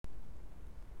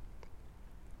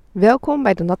Welkom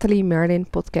bij de Nathalie Merlin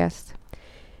podcast.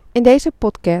 In deze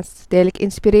podcast deel ik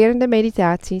inspirerende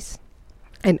meditaties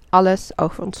en alles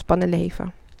over ontspannen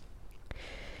leven.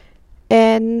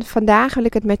 En vandaag wil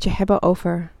ik het met je hebben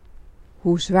over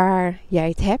hoe zwaar jij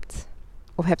het hebt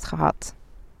of hebt gehad.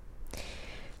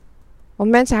 Want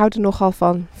mensen houden nogal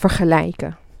van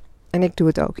vergelijken. En ik doe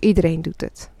het ook. Iedereen doet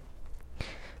het.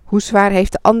 Hoe zwaar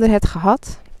heeft de ander het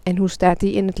gehad en hoe staat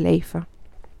die in het leven?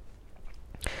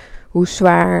 Hoe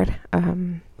zwaar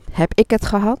heb ik het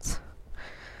gehad?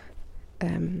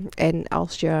 En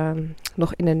als je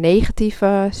nog in een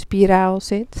negatieve spiraal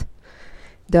zit,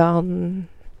 dan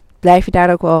kan je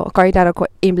daar ook wel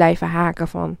in blijven haken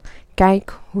van,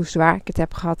 kijk hoe zwaar ik het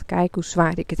heb gehad, kijk hoe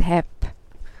zwaar ik het heb.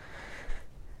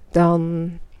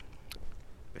 Dan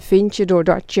vind je,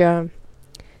 doordat je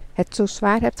het zo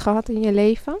zwaar hebt gehad in je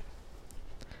leven,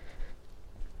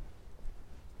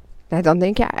 dan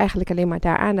denk je eigenlijk alleen maar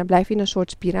daaraan. Dan blijf je in een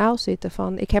soort spiraal zitten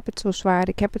van, ik heb het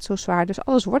zo zwaar, dus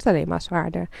alles wordt alleen maar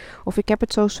zwaarder. Of ik heb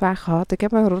het zo zwaar gehad, ik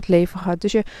heb een rot leven gehad.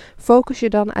 Dus je focus je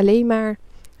dan alleen maar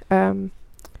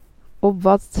op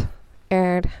wat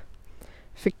er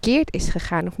verkeerd is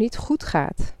gegaan of niet goed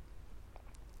gaat.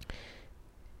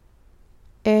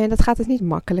 En dat gaat het niet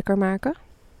makkelijker maken.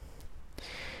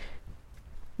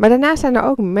 Maar daarnaast zijn er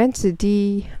ook mensen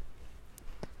die,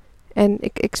 en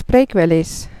ik spreek wel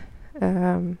eens,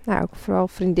 ook vooral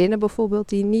vriendinnen bijvoorbeeld,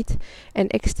 die niet een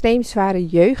extreem zware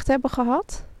jeugd hebben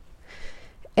gehad.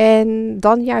 En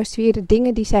dan juist weer de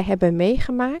dingen die zij hebben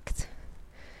meegemaakt,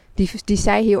 die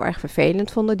zij heel erg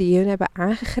vervelend vonden, die hun hebben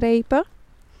aangegrepen,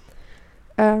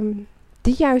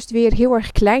 die juist weer heel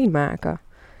erg klein maken.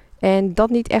 En dat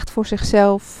niet echt voor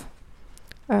zichzelf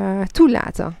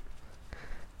toelaten.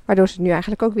 Waardoor ze het nu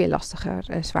eigenlijk ook weer lastiger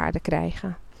en zwaarder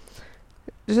krijgen.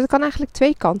 Dus het kan eigenlijk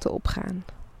twee kanten op gaan.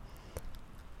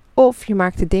 Of je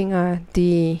maakt de dingen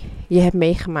die je hebt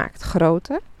meegemaakt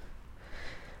groter.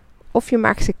 Of je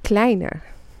maakt ze kleiner.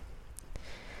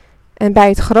 En bij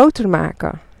het groter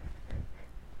maken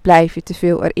blijf je te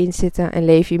veel erin zitten en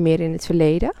leef je meer in het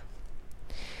verleden.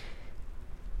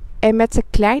 En met ze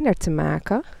kleiner te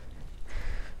maken,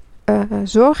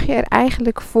 zorg je er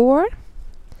eigenlijk voor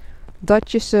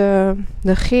dat je ze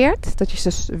negeert, dat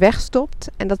je ze wegstopt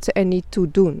en dat ze er niet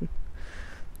toe doen.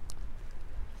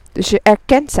 Dus je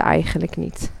erkent ze eigenlijk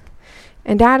niet.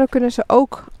 En daardoor kunnen ze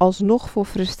ook alsnog voor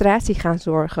frustratie gaan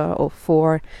zorgen of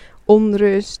voor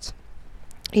onrust.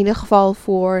 In ieder geval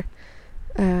voor,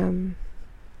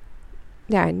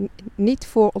 niet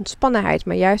voor ontspannenheid,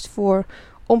 maar juist voor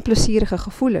onplezierige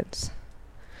gevoelens.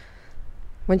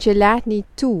 Want je laat niet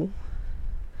toe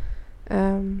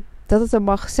dat het er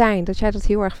mag zijn, dat jij dat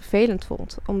heel erg vervelend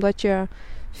vond. Omdat je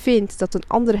vindt dat een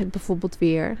ander het bijvoorbeeld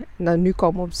weer, nu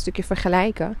komen we op het stukje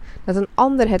vergelijken, dat een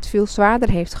ander het veel zwaarder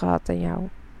heeft gehad dan jou.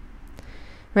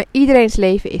 Maar iedereen's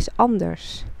leven is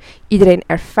anders. Iedereen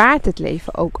ervaart het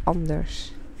leven ook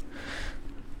anders.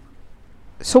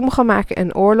 Sommigen maken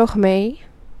een oorlog mee.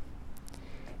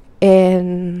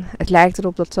 En het lijkt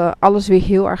erop dat ze alles weer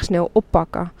heel erg snel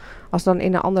oppakken als ze dan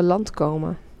in een ander land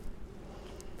komen.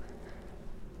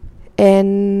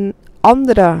 En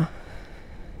anderen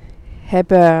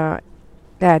hebben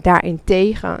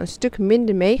daarentegen een stuk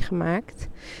minder meegemaakt.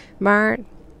 Maar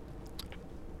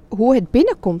hoe het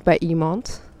binnenkomt bij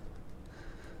iemand,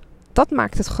 dat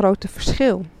maakt het grote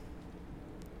verschil.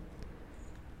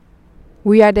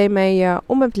 Hoe jij daarmee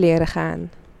om hebt leren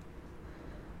gaan.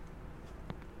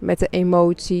 Met de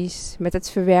emoties, met het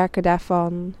verwerken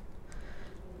daarvan.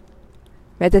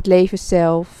 Met het leven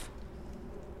zelf.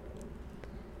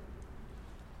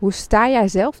 Hoe sta jij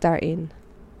zelf daarin?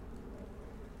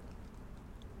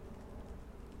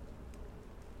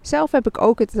 Zelf heb ik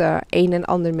ook het een en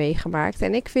ander meegemaakt.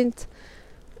 En ik vind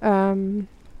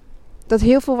dat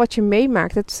heel veel wat je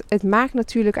meemaakt, het maakt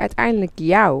natuurlijk uiteindelijk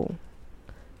jou.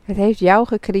 Het heeft jou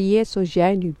gecreëerd zoals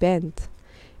jij nu bent.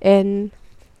 En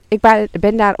ik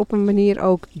ben daar op een manier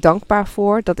ook dankbaar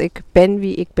voor dat ik ben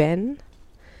wie ik ben.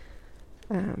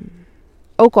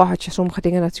 Ook al had je sommige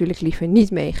dingen natuurlijk liever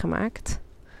niet meegemaakt.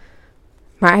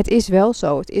 Maar het is wel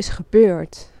zo, het is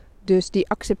gebeurd. Dus die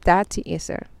acceptatie is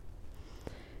er.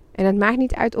 En het maakt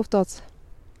niet uit of dat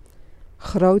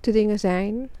grote dingen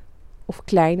zijn of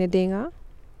kleine dingen.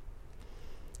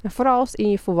 En vooral als het in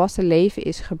je volwassen leven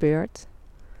is gebeurd,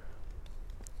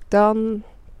 dan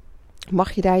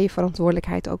mag je daar je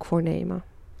verantwoordelijkheid ook voor nemen.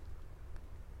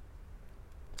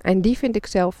 En die vind ik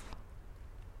zelf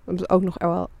ook nog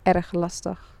wel erg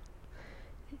lastig.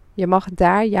 Je mag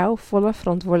daar jouw volle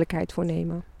verantwoordelijkheid voor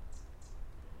nemen.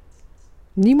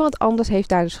 Niemand anders heeft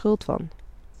daar de schuld van.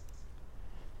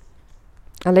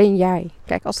 Alleen jij.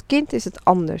 Kijk, als kind is het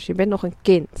anders. Je bent nog een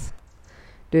kind.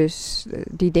 Dus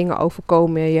die dingen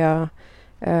overkomen je.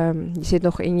 Je zit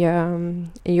nog in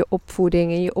je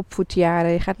opvoeding, in je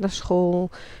opvoedjaren. Je gaat naar school.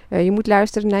 Je moet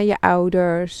luisteren naar je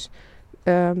ouders.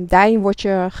 Daarin word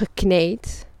je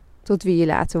gekneed tot wie je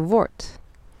later wordt.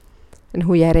 En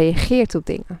hoe jij reageert op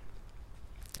dingen.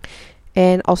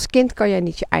 En als kind kan jij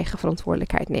niet je eigen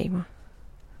verantwoordelijkheid nemen.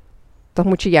 Dat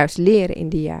moet je juist leren in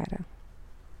die jaren.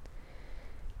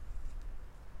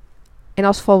 En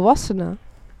als volwassene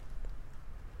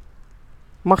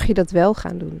mag je dat wel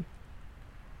gaan doen.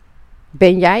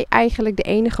 Ben jij eigenlijk de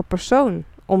enige persoon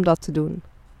om dat te doen?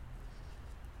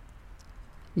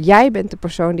 Jij bent de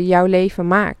persoon die jouw leven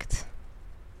maakt.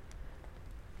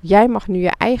 Jij mag nu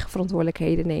je eigen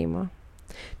verantwoordelijkheden nemen.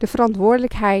 De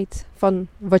verantwoordelijkheid van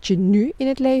wat je nu in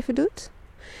het leven doet.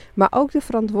 Maar ook de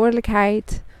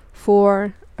verantwoordelijkheid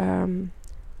voor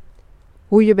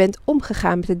hoe je bent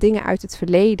omgegaan met de dingen uit het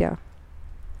verleden.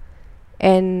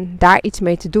 En daar iets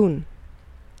mee te doen.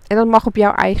 En dat mag op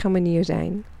jouw eigen manier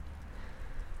zijn.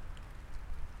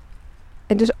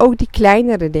 En dus ook die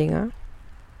kleinere dingen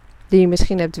die je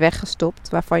misschien hebt weggestopt,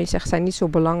 waarvan je zegt zijn niet zo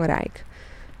belangrijk.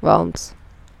 Want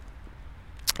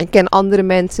ik ken andere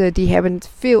mensen die hebben het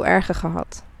veel erger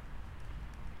gehad.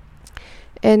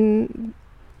 En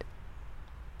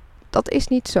dat is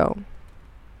niet zo.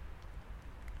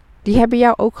 Die hebben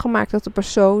jou ook gemaakt tot de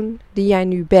persoon die jij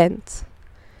nu bent.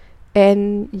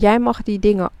 En jij mag die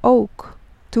dingen ook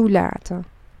toelaten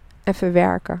en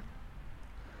verwerken.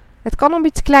 Het kan om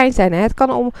iets kleins zijn. Hè? Het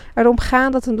kan erom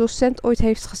gaan dat een docent ooit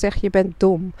heeft gezegd je bent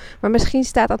dom. Maar misschien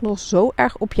staat dat nog zo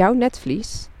erg op jouw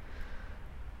netvlies.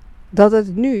 Dat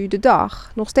het nu, de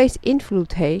dag, nog steeds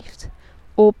invloed heeft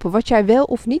op wat jij wel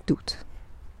of niet doet.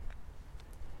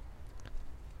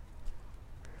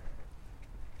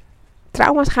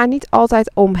 Trauma's gaan niet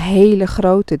altijd om hele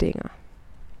grote dingen.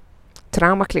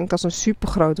 Trauma klinkt als een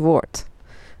supergroot woord.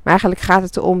 Maar eigenlijk gaat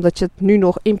het erom dat het nu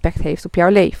nog impact heeft op jouw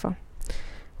leven.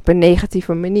 Op een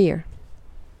negatieve manier.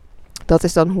 Dat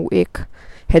is dan hoe ik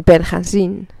het ben gaan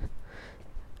zien.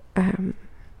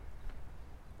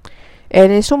 En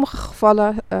in sommige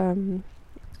gevallen,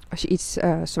 als je iets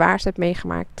zwaars hebt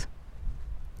meegemaakt,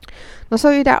 dan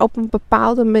zal je daar op een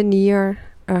bepaalde manier,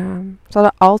 zal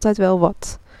er altijd wel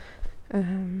wat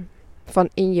van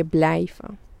in je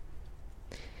blijven.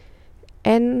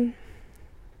 En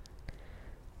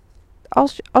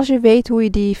als je weet hoe je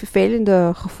die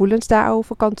vervelende gevoelens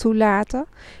daarover kan toelaten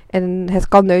en het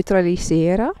kan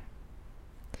neutraliseren,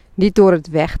 niet door het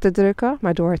weg te drukken,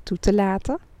 maar door het toe te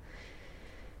laten,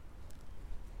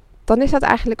 dan is dat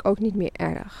eigenlijk ook niet meer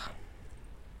erg.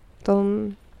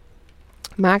 Dan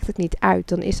maakt het niet uit.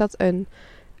 Dan is dat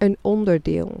een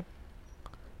onderdeel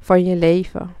van je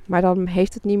leven. Maar dan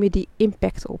heeft het niet meer die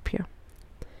impact op je.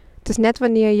 Het is net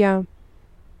wanneer je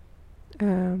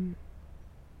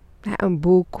een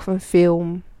boek of een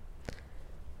film,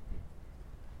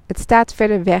 het staat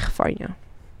verder weg van je.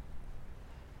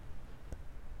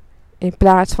 In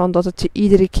plaats van dat het je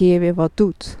iedere keer weer wat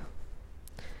doet.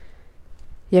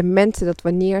 Je hebt mensen dat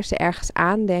wanneer ze ergens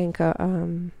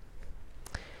aandenken,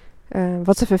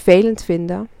 wat ze vervelend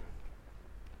vinden,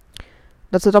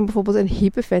 dat ze dan bijvoorbeeld een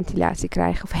hyperventilatie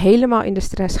krijgen of helemaal in de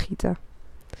stress schieten.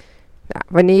 Nou,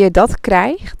 wanneer je dat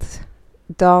krijgt,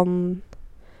 dan,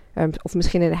 of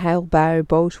misschien een huilbui,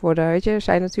 boos worden, weet je, er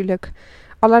zijn natuurlijk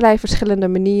allerlei verschillende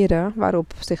manieren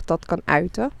waarop zich dat kan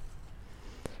uiten.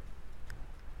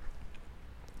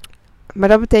 Maar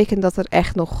dat betekent dat er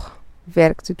echt nog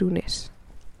werk te doen is.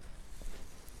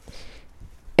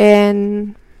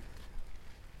 En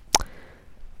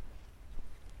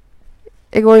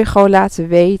ik wil je gewoon laten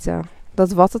weten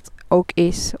dat wat het ook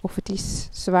is, of het iets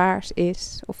zwaars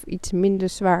is of iets minder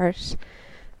zwaars,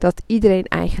 dat iedereen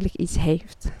eigenlijk iets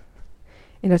heeft.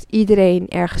 En dat iedereen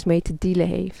ergens mee te dealen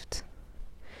heeft.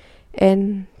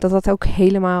 En dat dat ook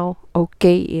helemaal oké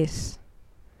is.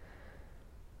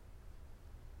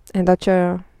 En dat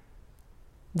je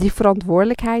die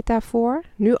verantwoordelijkheid daarvoor,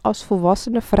 nu als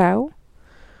volwassene vrouw,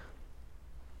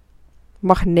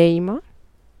 mag nemen.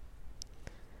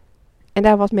 En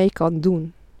daar wat mee kan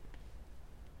doen.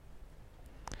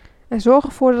 En zorg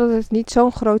ervoor dat het niet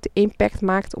zo'n grote impact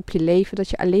maakt op je leven, dat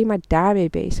je alleen maar daarmee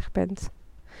bezig bent.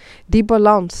 Die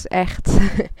balans, echt.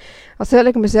 Als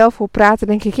ik mezelf hoor praten,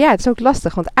 denk ik, ja, het is ook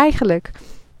lastig. Want eigenlijk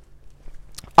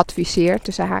adviseer,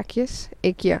 tussen haakjes,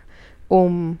 ik je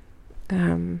om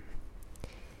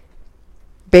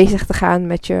bezig te gaan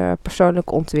met je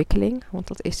persoonlijke ontwikkeling. Want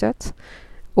dat is het.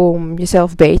 Om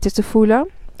jezelf beter te voelen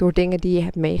door dingen die je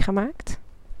hebt meegemaakt.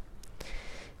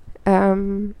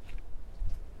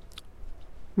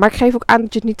 Maar ik geef ook aan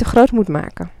dat je het niet te groot moet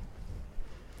maken.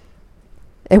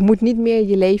 Het moet niet meer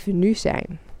je leven nu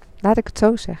zijn. Laat ik het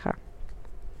zo zeggen.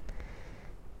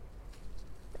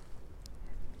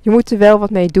 Je moet er wel wat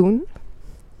mee doen.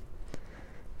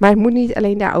 Maar het moet niet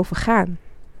alleen daarover gaan.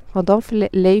 Want dan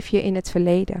leef je in het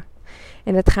verleden.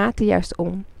 En het gaat er juist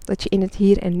om dat je in het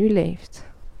hier en nu leeft.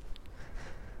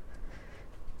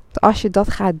 Want als je dat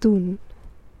gaat doen,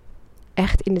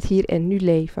 echt in het hier en nu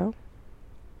leven.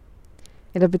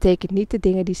 En dat betekent niet de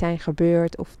dingen die zijn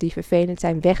gebeurd of die vervelend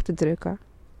zijn weg te drukken.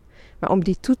 Maar om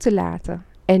die toe te laten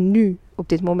en nu op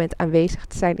dit moment aanwezig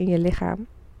te zijn in je lichaam.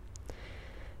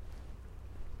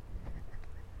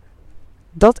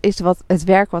 Dat is het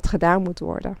werk wat gedaan moet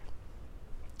worden.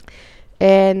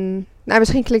 En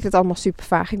misschien klinkt het allemaal super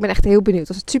vaag. Ik ben echt heel benieuwd.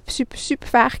 Als het super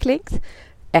vaag klinkt,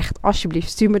 echt alsjeblieft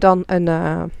stuur me dan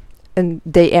een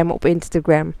DM op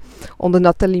Instagram. Onder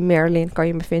Nathalie Merlin kan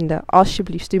je me vinden.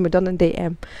 Alsjeblieft stuur me dan een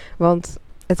DM. Want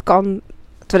het kan,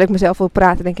 terwijl ik mezelf wil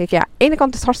praten, denk ik, ja, aan de ene kant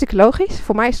is het hartstikke logisch.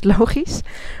 Voor mij is het logisch.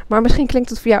 Maar misschien klinkt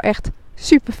het voor jou echt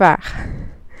super vaag.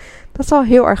 Dat zal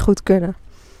heel erg goed kunnen.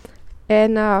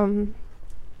 En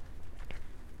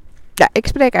ik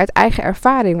spreek uit eigen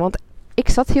ervaring. Want ik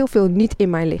zat heel veel niet in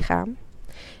mijn lichaam.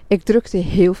 Ik drukte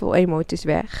heel veel emoties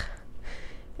weg.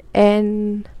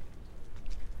 En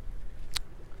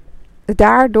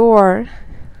daardoor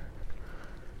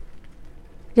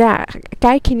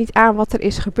kijk je niet aan wat er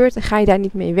is gebeurd en ga je daar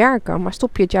niet mee werken, maar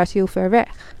stop je het juist heel ver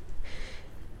weg.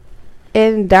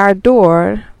 En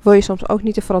daardoor wil je soms ook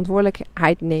niet de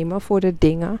verantwoordelijkheid nemen voor de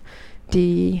dingen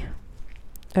die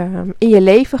in je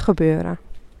leven gebeuren.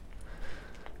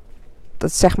 Dat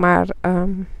is zeg maar,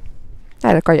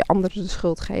 dan kan je anderen de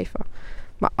schuld geven.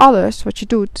 Maar alles wat je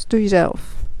doet, doe je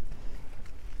zelf.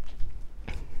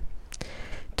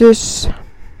 Dus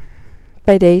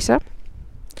bij deze,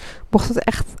 mocht het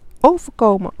echt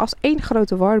overkomen als één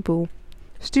grote warboel,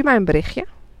 stuur mij een berichtje.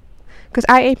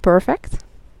 Because I ain't perfect.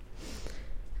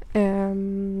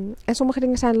 En sommige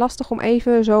dingen zijn lastig om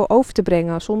even zo over te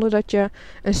brengen, zonder dat je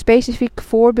een specifiek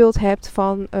voorbeeld hebt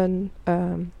van een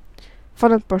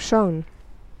persoon.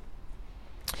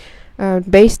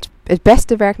 Het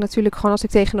beste werkt natuurlijk gewoon als ik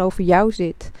tegenover jou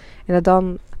zit. En dat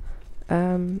dan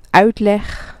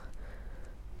uitleg,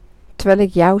 terwijl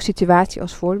ik jouw situatie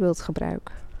als voorbeeld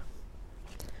gebruik.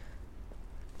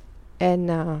 En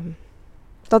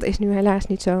dat is nu helaas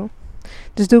niet zo.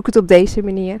 Dus doe ik het op deze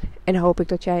manier. En hoop ik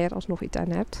dat jij er alsnog iets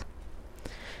aan hebt.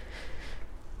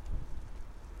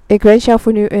 Ik wens jou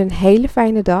voor nu een hele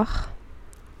fijne dag.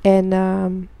 En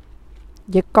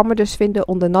je kan me dus vinden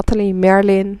onder Nathalie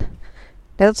Merlin.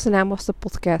 Net als de naam was de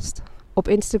podcast. Op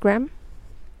Instagram.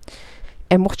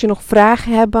 En mocht je nog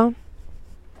vragen hebben.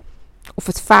 Of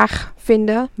het vaag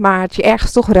vinden. Maar het je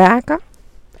ergens toch raken.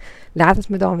 Laat het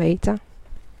me dan weten.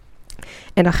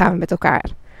 En dan gaan we met elkaar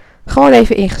gewoon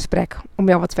even in gesprek. Om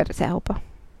jou wat verder te helpen.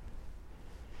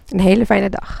 Een hele fijne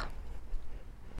dag.